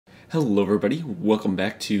Hello everybody, welcome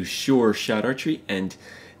back to Sure Shot Archery, and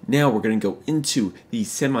now we're going to go into the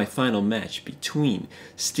semifinal match between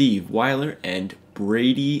Steve Wijler and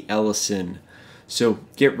Brady Ellison. So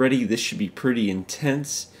get ready, this should be pretty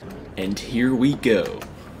intense, and here we go.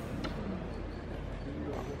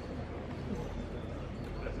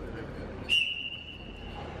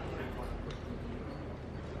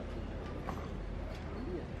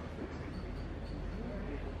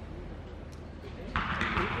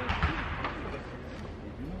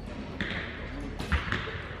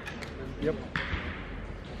 Yep.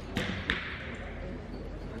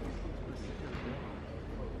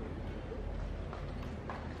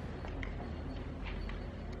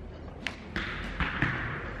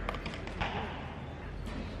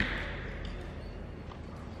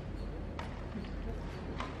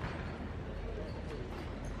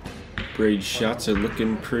 Brady's shots are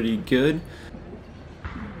looking pretty good.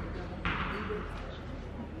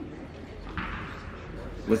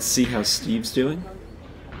 Let's see how Steve's doing.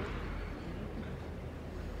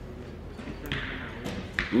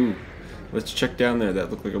 Ooh, let's check down there. That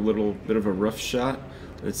looked like a little bit of a rough shot.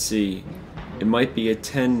 Let's see. It might be a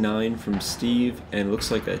 10-9 from Steve, and it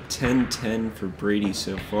looks like a 10-10 for Brady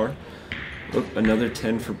so far. Oop, another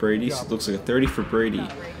 10 for Brady, so it looks like a 30 for Brady.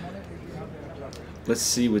 Let's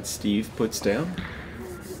see what Steve puts down.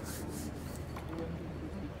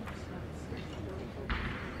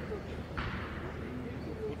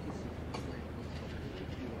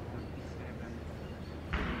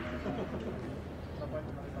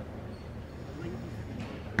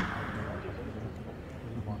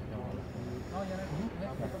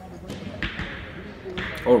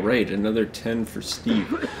 Alright, another 10 for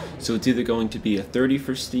Steve. So it's either going to be a 30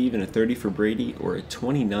 for Steve and a 30 for Brady, or a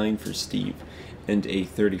 29 for Steve and a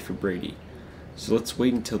 30 for Brady. So let's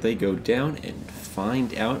wait until they go down and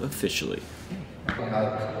find out officially.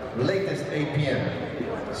 At latest 8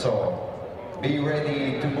 p.m. So be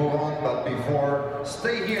ready to move on, but before,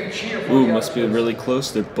 stay here and cheer for Ooh, must be really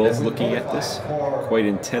close. They're both looking at this quite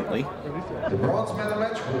intently. The bronze medal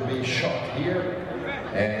match will be shot here,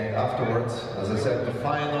 and afterwards, as I said, the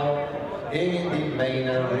final in the main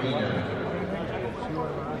arena.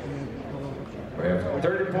 We have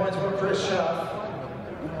 30 points for Chris Schaff.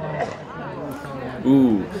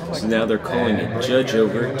 Ooh, so now they're calling a judge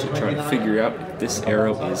over to try to figure out if this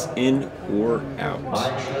arrow is in or out.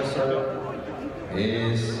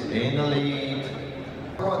 Is in the lead.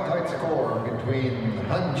 One tight score between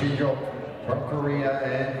Han Ji-hyuk from Korea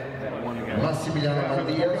and Massimiliano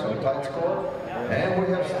Diaz, so tight score. And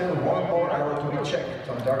we have still one more arrow to be checked.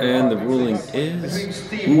 And the ruling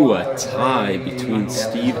is, ooh, a tie between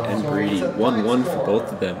Steve and Brady. 1-1 for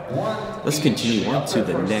both of them. Let's continue on to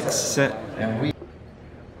the next set.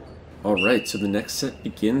 Alright, so the next set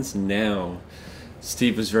begins now.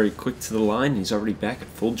 Steve was very quick to the line. He's already back at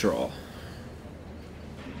full draw.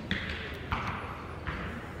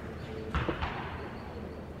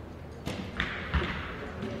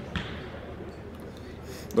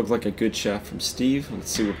 Looked like a good shot from Steve. Let's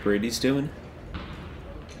see what Brady's doing.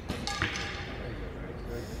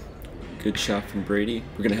 Good shot from Brady.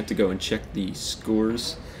 We're going to have to go and check the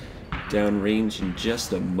scores downrange in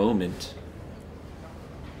just a moment.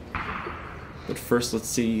 But first, let's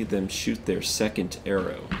see them shoot their second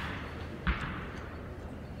arrow.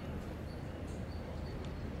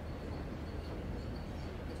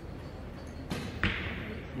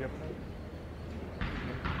 Yep.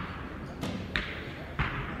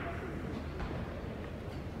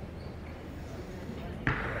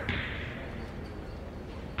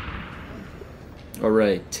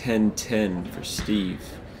 Alright, 10-10 for Steve.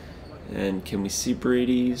 And can we see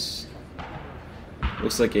Brady's?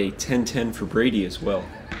 Looks like a 10-10 for Brady as well.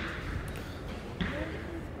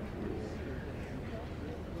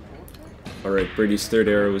 Alright, Brady's third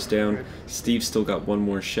arrow is down. Steve's still got one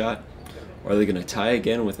more shot. Are they going to tie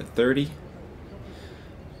again with a 30?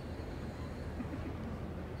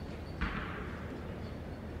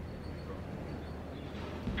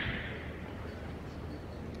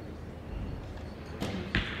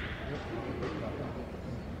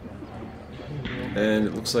 And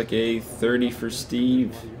it looks like a 30 for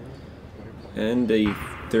Steve and a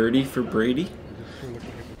 30 for Brady.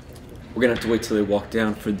 We're going to have to wait till they walk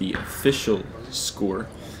down for the official score,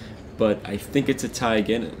 but I think it's a tie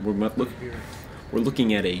again. We're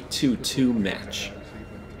looking at a 2-2 match.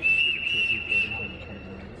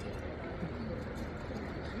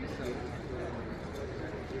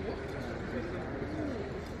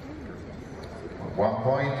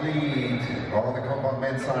 One-point lead on the compound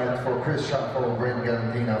men's side for Chris Schaff for Brady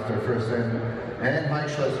Ellison after first end, and Mike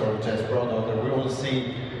Schlesser just brought out. We will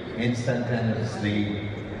see instantaneously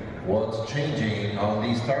what's changing on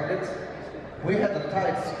these targets? We had a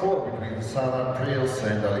tight score between Sana Trios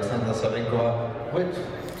and Alexandra Savinkova with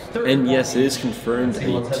And yes, it is confirmed a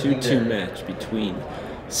 2-2 match between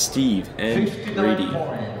Steve and Brady.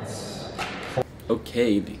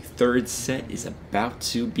 Okay, the third set is about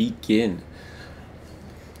to begin.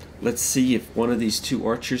 Let's see if one of these two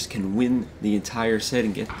archers can win the entire set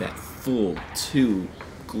and get that full 2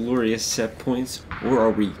 glorious set points, or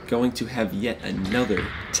are we going to have yet another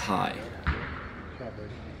tie?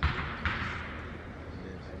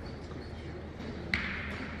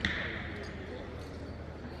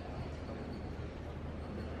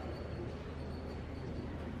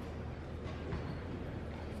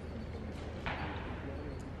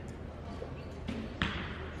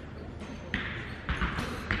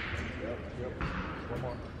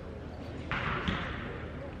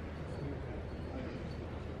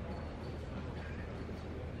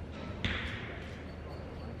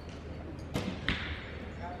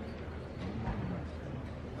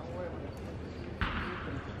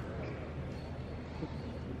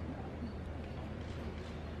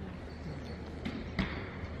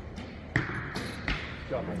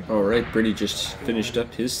 Alright, Brady just finished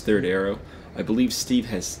up his third arrow. I believe Steve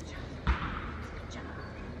has...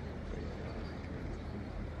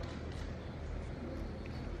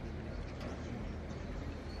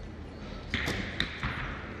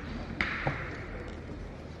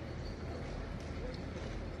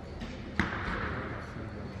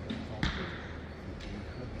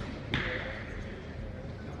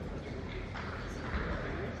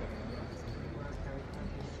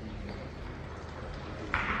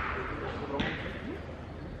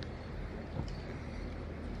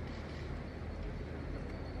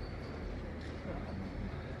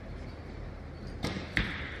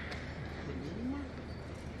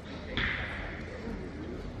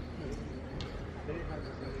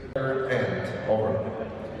 Third end, over.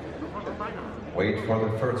 Wait for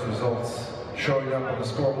the first results showing up on the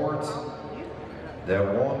scoreboards. There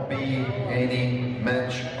won't be any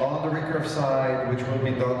match on the recurve side, which will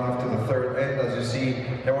be done after the third end. As you see,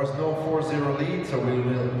 there was no 4-0 lead, so we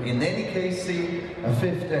will in any case see a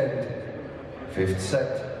fifth end, fifth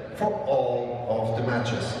set for all of the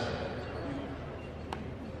matches.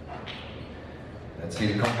 Let's see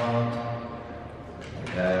the compound.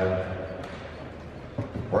 We have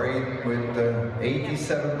Brady with the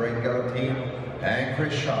 87, Brady Ellison, and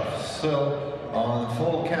Chris Schaff still on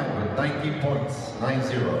full count with 90 points,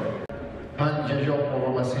 9-0. Panjajop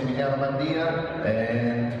over Massimiliano Mandia,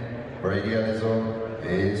 and Brady Ellison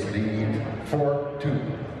is lead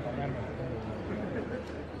 4-2.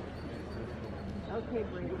 Okay,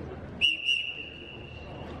 Brady.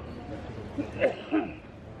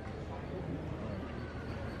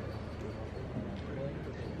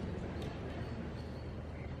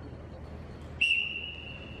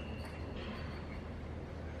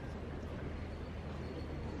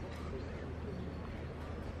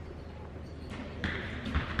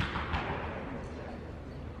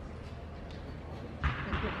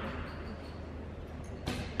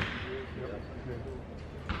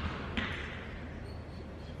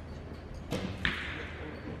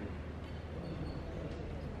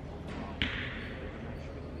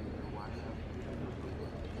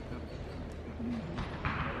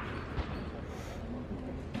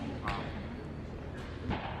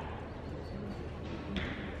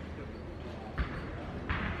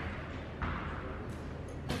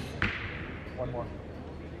 One more.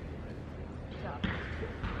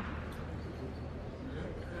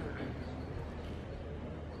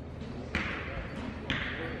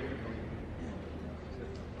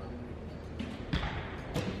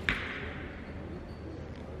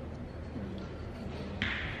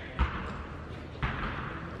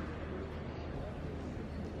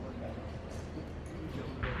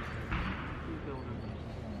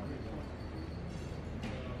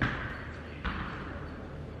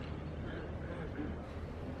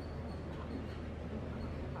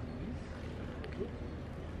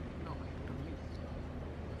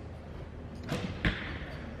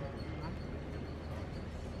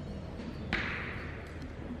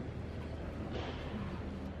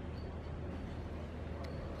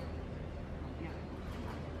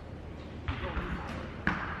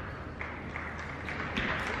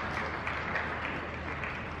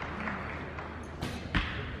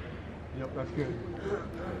 Yep, that's good.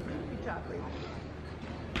 Good job, Brady.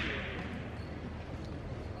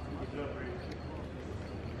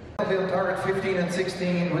 On target 15 and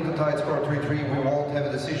 16 with the tied score 3-3. We won't have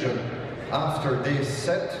a decision after this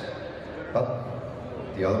set, but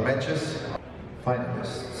the other matches,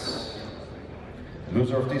 finalists.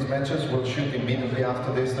 Loser of these matches will shoot immediately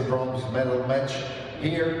after this the bronze medal match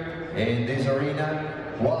here in this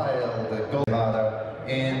arena, while the gold medal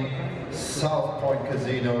in South Point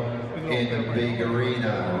Casino in the big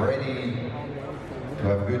arena, ready to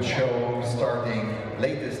have a good show starting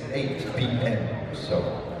latest 8 p.m. So.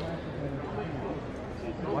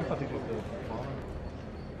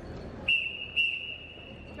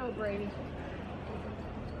 Go, Brady.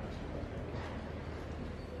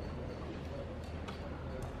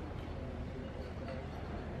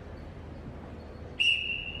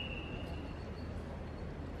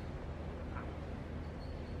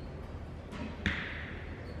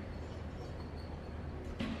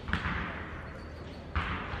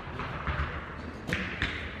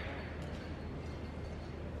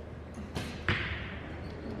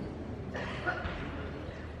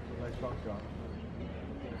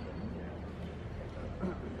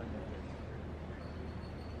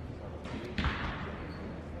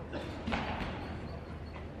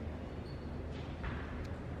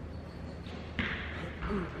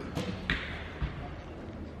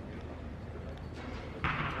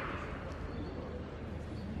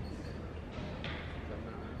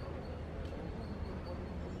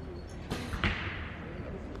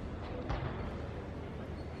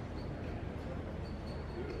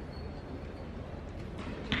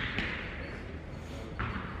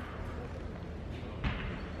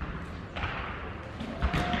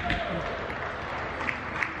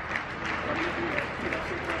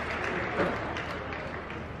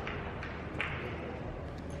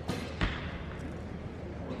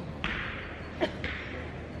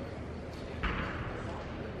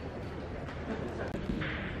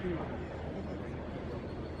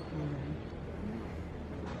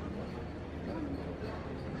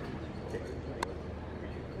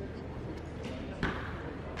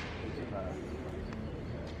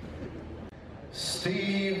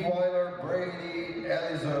 Steve Wijler, Brady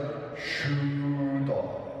Ellison, shoot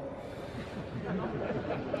off.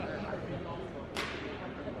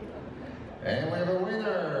 And we have a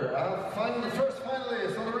winner, the first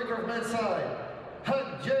finalist on the recurve men's side,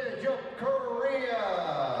 Wijler, Korea.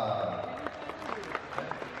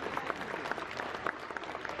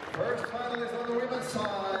 First finalist on the women's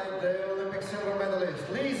side, the Olympic silver medalist,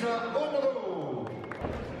 Lisa Unru.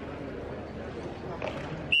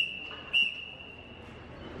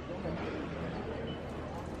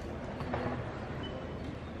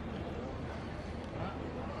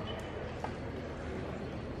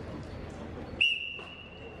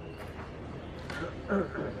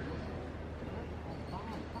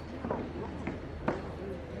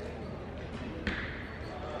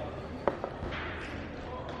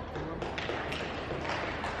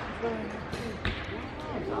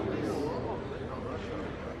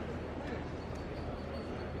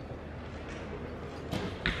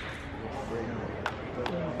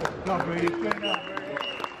 Go, Brady. Good enough.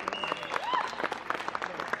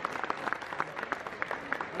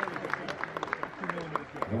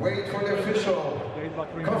 We wait for the official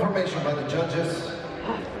confirmation by the judges.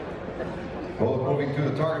 Both moving to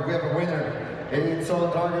the target. We have a winner. It's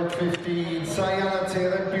on target 15, Sayana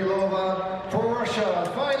Terepilova for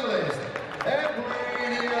Russia, finalist, and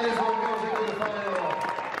Brady Ellison.